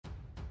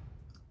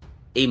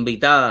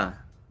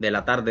invitada de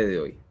la tarde de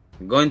hoy.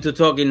 I'm going to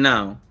talking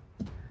now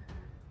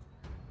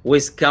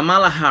with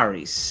Kamala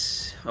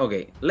Harris.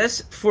 Okay,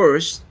 let's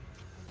first,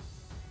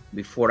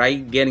 before I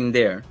get in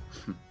there,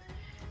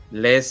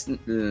 let's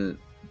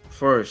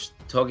first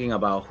talking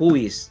about who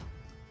is,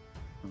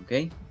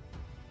 okay,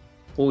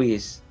 who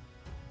is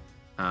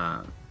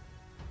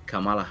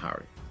Kamala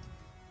Harris.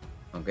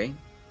 Okay,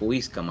 who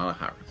is Kamala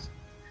Harris?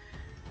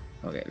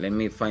 Okay, let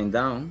me find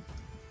down.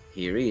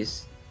 Here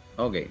is,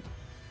 okay.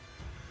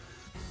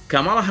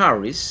 Kamala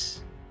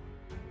Harris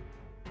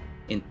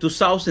in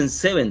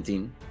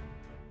 2017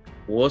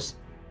 was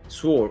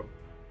sworn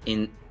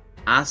in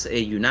as a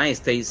United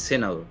States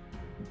Senator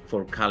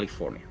for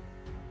California,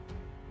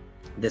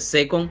 the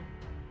second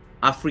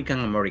African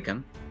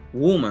American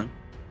woman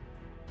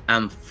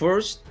and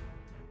first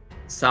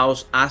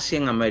South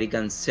Asian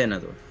American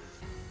senator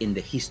in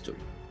the history.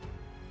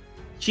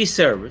 She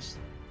serves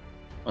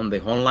on the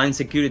Homeland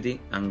Security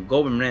and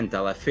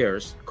Governmental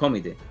Affairs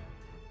Committee,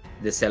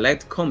 the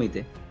Select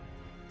Committee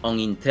on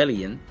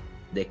Intelligence,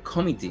 the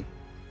Committee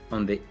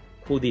on the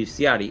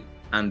Judiciary,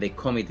 and the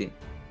Committee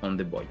on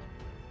the Budget.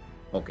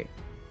 Ok.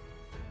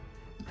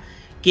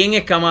 ¿Quién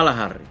es Kamala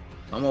Harris?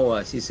 Vamos a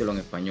decírselo en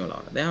español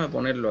ahora. Déjame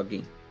ponerlo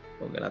aquí,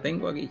 porque la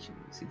tengo aquí.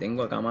 Si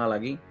tengo a Kamala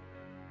aquí,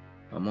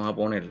 vamos a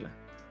ponerla.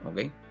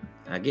 Ok.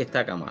 Aquí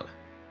está Kamala.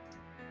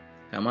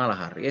 Kamala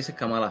Harris. Esa es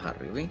Kamala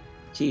Harris. Ok.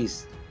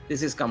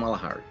 This is Kamala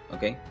Harris.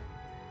 Ok.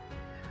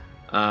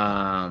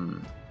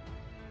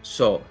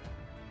 So,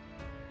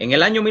 en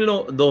el año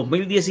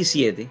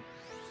 2017,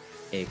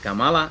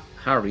 Kamala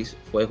Harris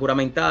fue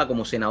juramentada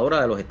como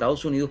senadora de los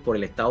Estados Unidos por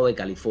el estado de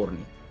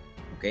California.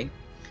 ¿Okay?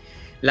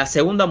 La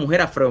segunda mujer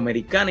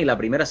afroamericana y la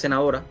primera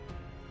senadora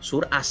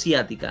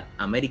surasiática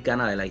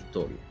americana de la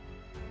historia.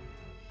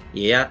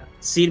 Y ella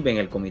sirve en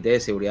el Comité de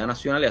Seguridad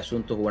Nacional y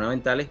Asuntos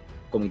Gubernamentales,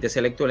 Comité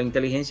Selecto de la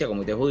Inteligencia,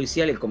 Comité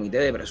Judicial y el Comité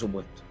de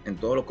Presupuesto, en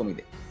todos los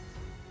comités.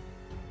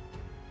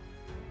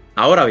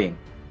 Ahora bien,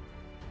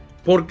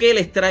 ¿por qué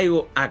les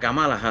traigo a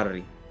Kamala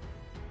Harris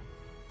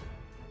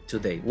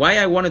today? Why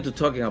I wanted to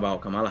talking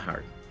about Kamala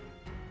Harris?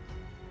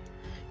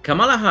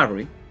 Kamala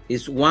Harris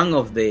is one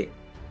of the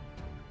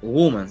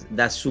women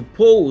that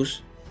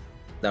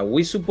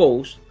we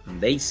suppose, and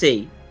they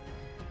say,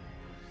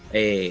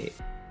 the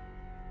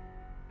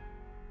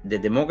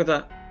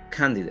Democrat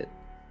candidate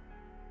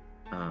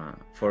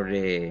for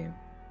the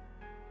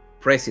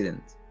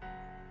president,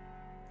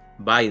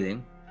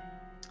 Biden,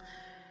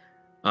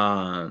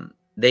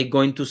 they're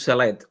going to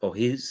select, or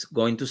he's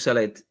going to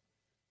select,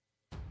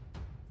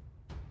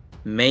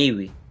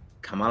 maybe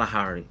Kamala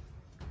Harris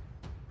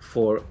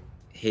for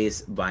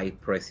his vice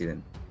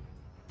president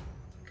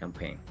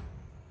campaign.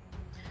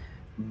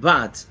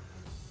 But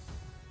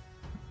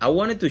I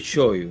wanted to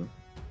show you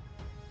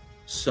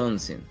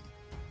something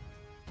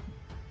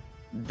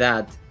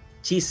that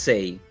she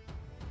said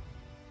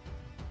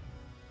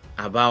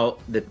about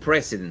the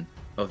president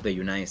of the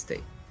United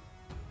States.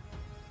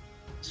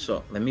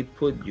 So let me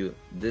put you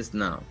this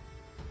now.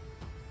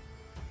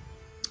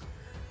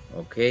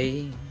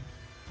 Okay.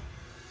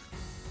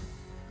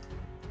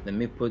 Let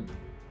me put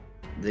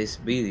this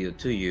video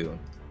to you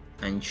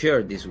and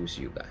share this with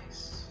you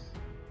guys.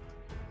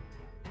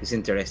 It's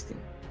interesting.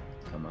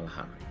 Kamala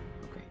Harris.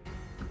 Okay.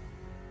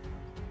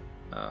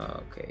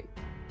 Okay.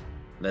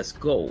 Let's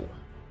go.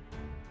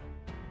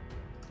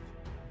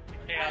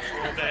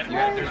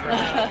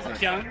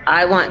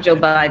 I want Joe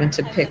Biden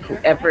to pick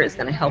whoever is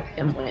going to help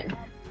him win.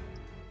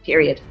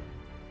 Period.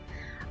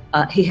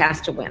 He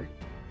has to win.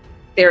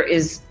 There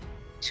is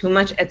too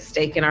much at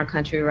stake in our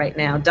country right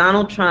now.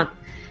 Donald Trump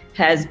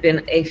has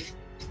been a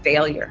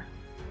failure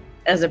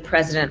as a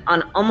president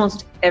on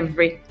almost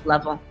every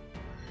level.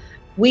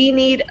 We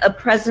need a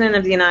president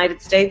of the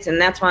United States,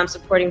 and that's why I'm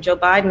supporting Joe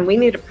Biden. We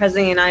need a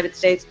president of the United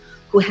States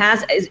who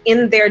is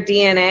in their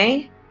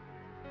DNA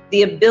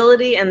the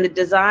ability and the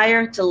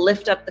desire to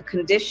lift up the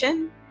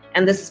condition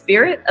and the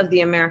spirit of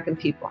the American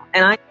people.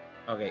 And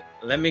okay,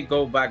 let me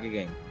go back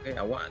again. Okay,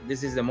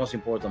 this is the most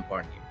important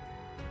part here.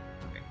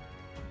 Okay.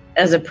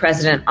 As a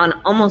president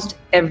on almost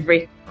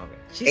every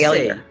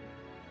failure.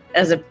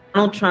 As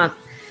Donald Trump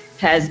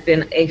has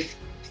been a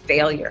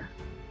failure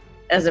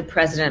as a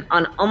president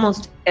on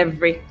almost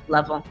every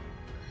level.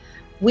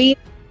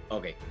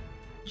 Okay.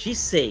 She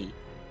said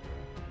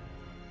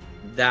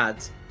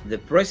that the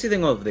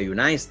president of the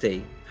United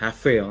States has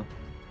failed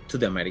to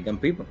the American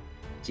people.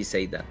 She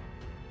said that.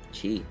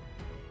 She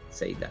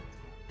said that.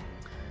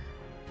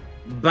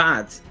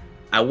 But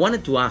I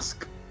wanted to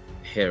ask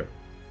her,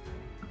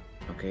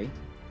 okay?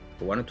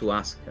 I wanted to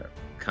ask her,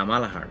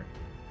 Kamala Harris,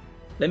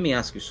 let me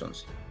ask you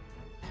something.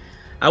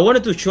 I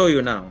wanted to show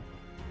you now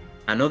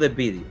another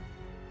video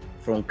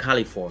from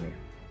California.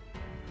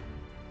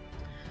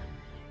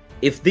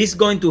 If this is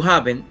going to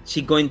happen,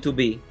 she's going to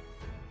be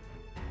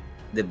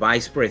the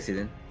vice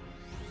president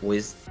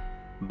with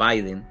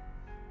Biden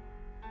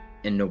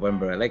in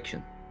November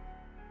election.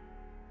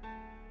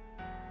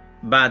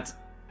 But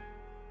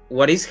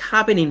what is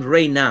happening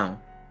right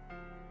now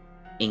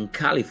in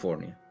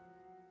California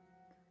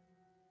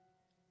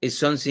is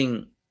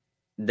something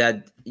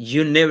that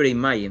you never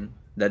imagine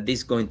that this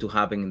is going to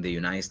happen in the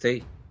United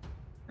States.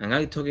 And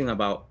I'm talking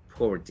about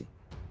poverty.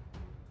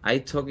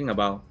 I'm talking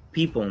about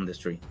people on the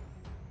street.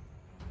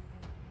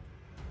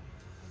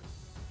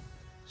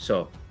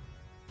 So,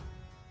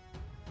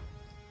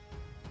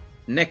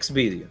 next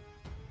video.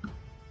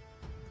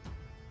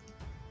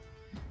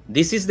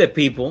 This is the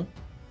people,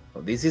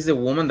 or this is the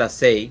woman that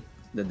say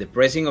that the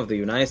president of the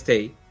United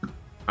States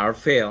are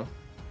fair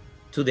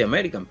to the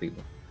American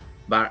people.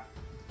 But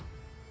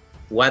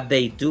what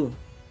they do,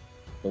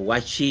 or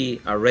what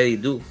she already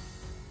do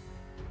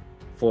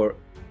for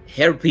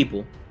her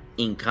people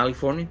in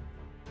California,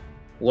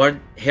 what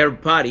her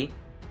party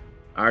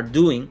are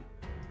doing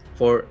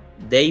for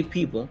their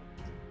people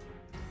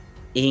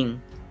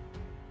in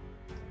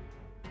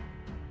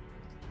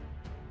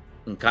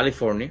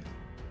California.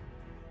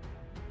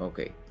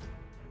 Okay,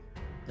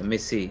 let me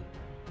see.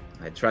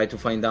 I try to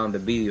find out the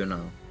video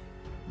now.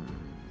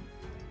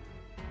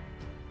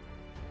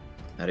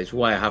 That is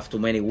why I have too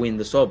many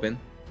windows open.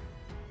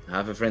 I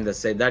have a friend that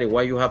said, Daddy,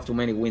 why you have too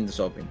many windows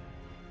open?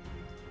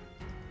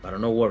 But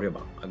don't worry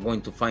about it. I'm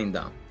going to find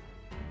out.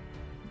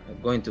 I'm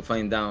going to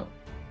find out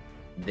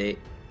the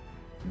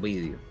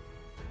video.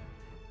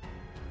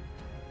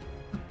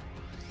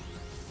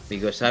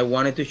 Because I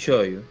wanted to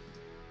show you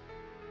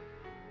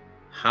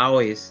how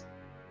is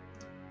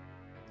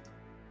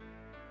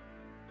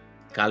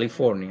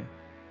California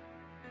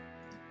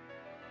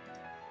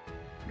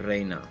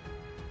right now.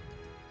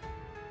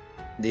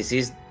 This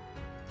is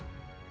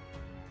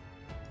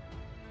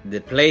the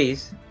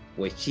place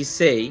where she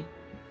say,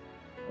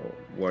 or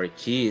where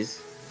she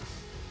is,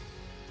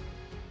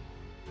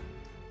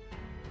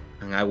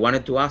 and I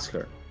wanted to ask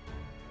her.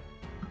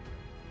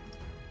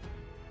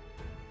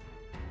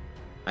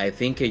 I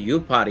think you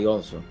party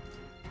also.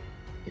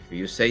 If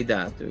you say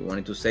that, you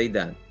wanted to say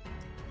that.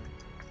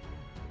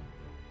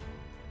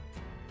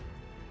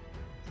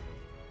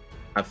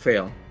 I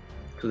fail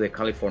to the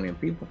Californian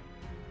people.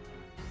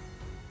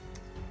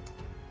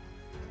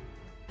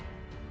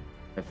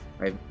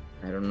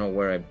 I don't know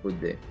where I put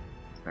the.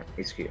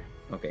 It's here.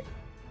 Okay.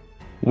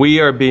 We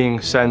are being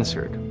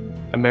censored.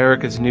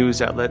 America's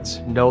news outlets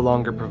no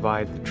longer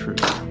provide the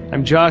truth.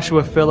 I'm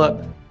Joshua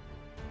Phillip.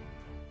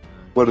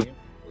 What is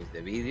with the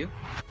video?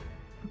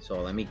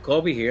 So let me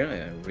copy here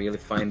and really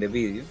find the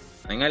video.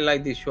 And I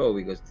like this show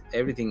because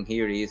everything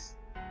here is,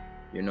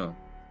 you know,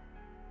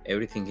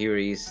 everything here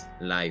is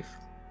live.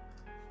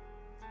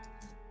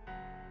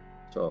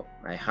 So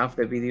I have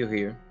the video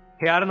here.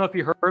 Hey, I don't know if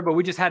you heard, but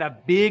we just had a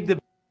big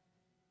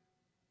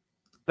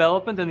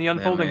development in the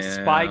unfolding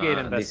Spygate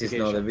investigation. This is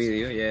not the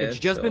video yet. It's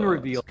just been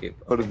revealed.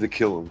 How did they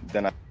kill him?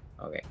 Then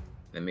Okay,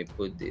 let me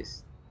put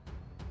this.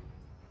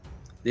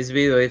 This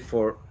video is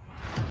for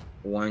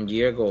 1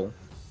 year ago,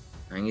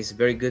 and it's a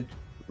very good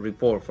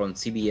report from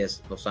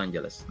CBS Los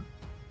Angeles.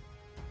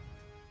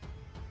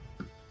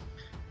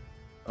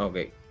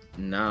 Okay,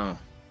 now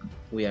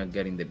we are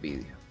getting the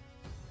video.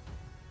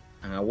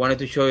 And I wanted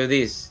to show you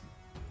this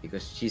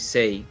because she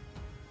say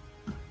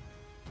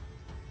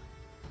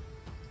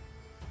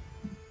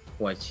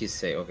what she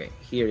say. Okay,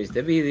 here is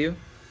the video.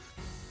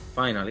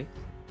 Finally,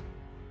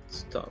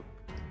 stop.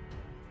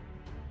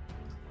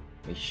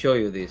 Let me show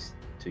you this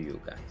to you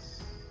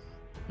guys.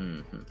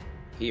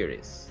 Here it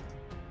is.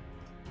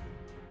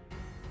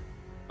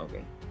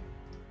 Okay.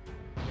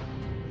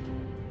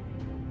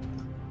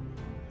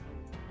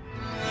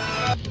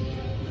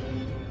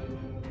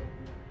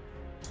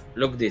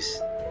 Look this.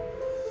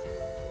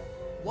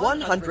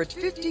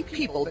 150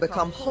 people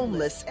become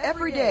homeless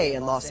every day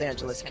in Los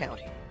Angeles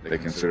County. they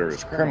consider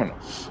us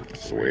criminals.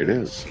 That's the way it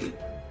is.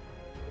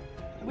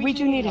 We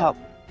do need help.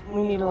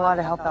 We need a lot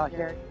of help out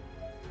here.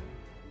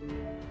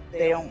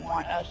 They don't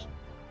want us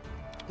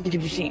to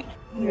be seen.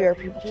 We are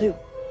people too.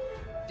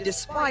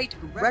 Despite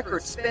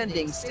record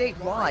spending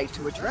statewide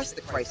to address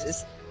the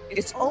crisis,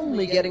 it's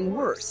only getting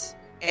worse,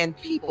 and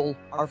people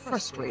are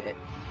frustrated.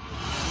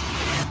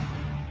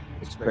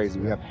 It's crazy.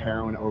 We have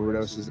heroin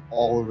overdoses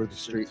all over the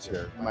streets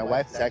here. My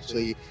wife is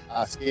actually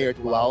scared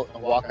to go out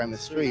and walk on the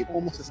street.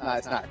 Almost it's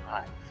not a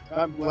crime.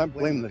 I'm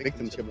blaming the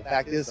victims here, but the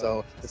fact is,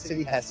 though, the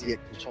city has to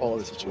get control of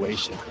the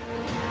situation.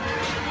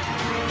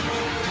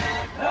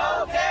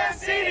 No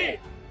test city!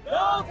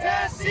 No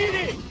test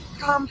city!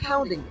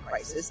 Compounding the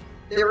crisis,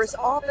 there is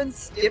often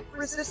stiff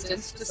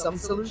resistance to some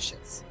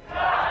solutions.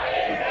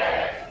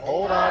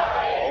 Hold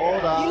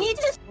on.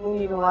 We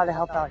need a lot of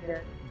help out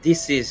here.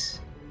 This is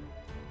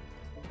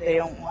They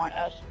don't want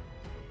us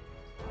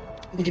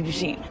to be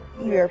seen.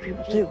 We are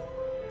people too.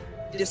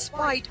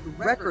 Despite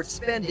record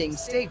spending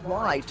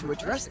statewide to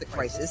address the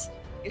crisis,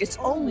 it's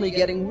only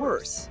getting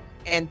worse,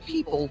 and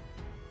people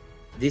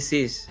this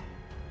is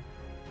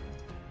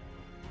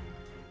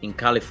in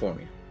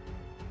California.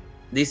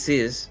 This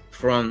is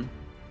from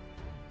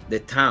the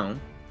town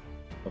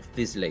of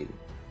this lady,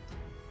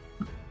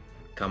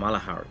 Kamala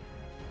Harris,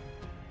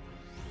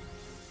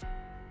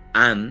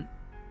 and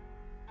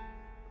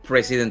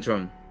President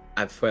Trump.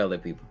 I failed the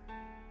people.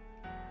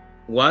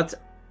 What,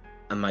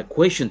 and my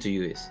question to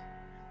you is,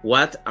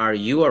 what are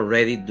you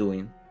already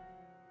doing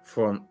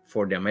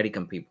for the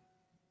American people.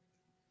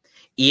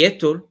 Y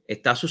esto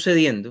está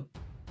sucediendo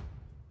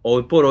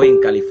hoy por hoy en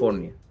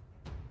California,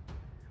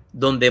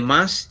 donde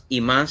más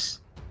y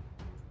más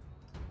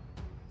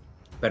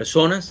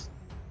personas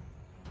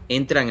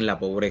entran en la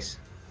pobreza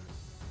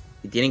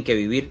y tienen que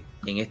vivir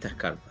en estas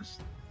carpas.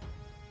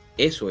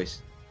 Eso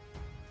es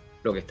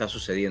lo que está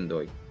sucediendo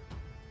hoy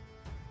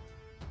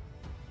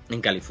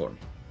en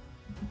California.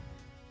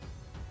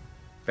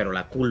 Pero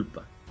la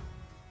culpa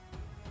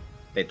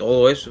de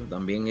todo eso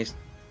también es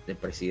del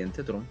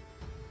presidente Trump.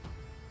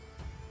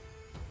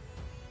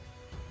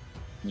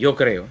 Yo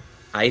creo,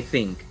 I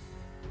think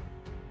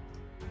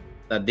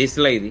that this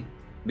lady,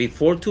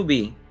 before to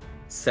be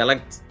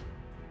selected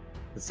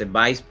as a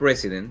vice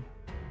president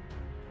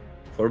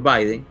for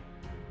Biden,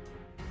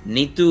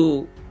 need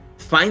to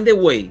find a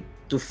way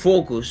to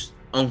focus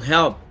on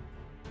help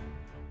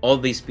all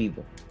these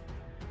people,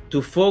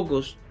 to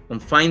focus on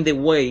find a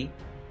way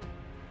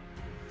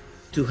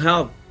to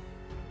help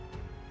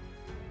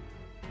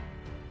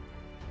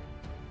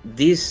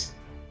these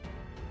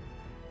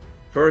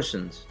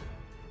persons,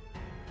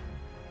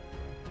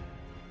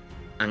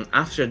 and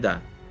after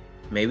that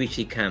maybe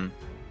she can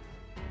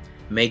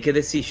make a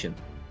decision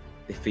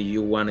if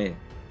you wanted,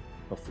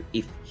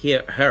 if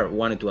her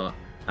wanted to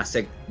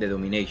accept the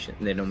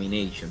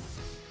nomination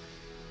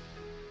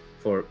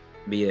for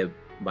be a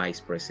vice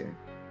president.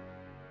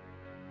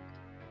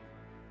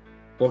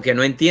 Porque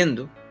no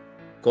entiendo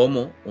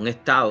cómo un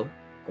estado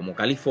como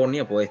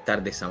California puede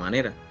estar de esa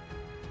manera.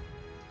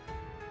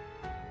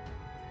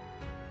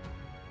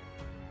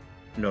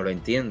 No lo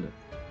entiendo.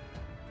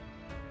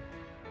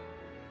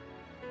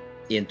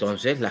 Y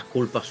entonces las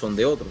culpas son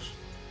de otros.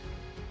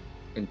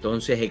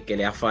 Entonces el que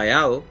le ha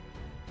fallado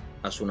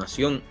a su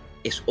nación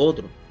es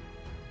otro.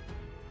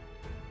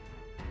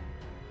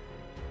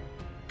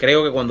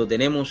 Creo que cuando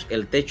tenemos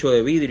el techo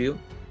de vidrio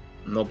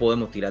no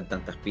podemos tirar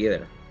tantas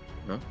piedras,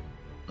 ¿no?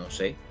 No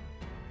sé.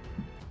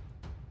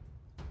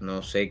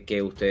 No sé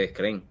qué ustedes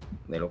creen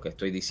de lo que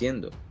estoy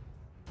diciendo.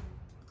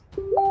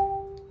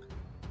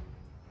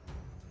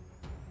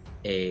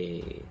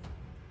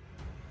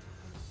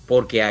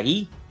 Porque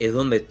aquí es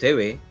donde usted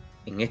ve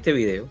en este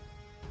video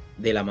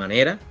de la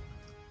manera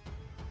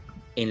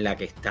en la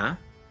que está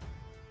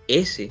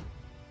ese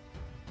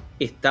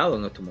estado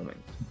en estos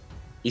momentos.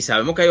 Y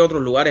sabemos que hay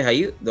otros lugares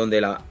ahí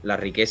donde la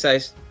riqueza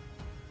es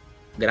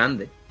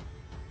grande,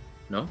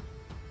 ¿no?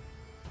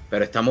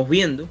 Pero estamos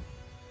viendo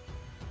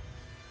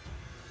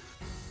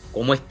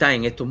cómo está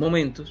en estos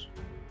momentos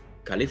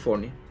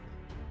California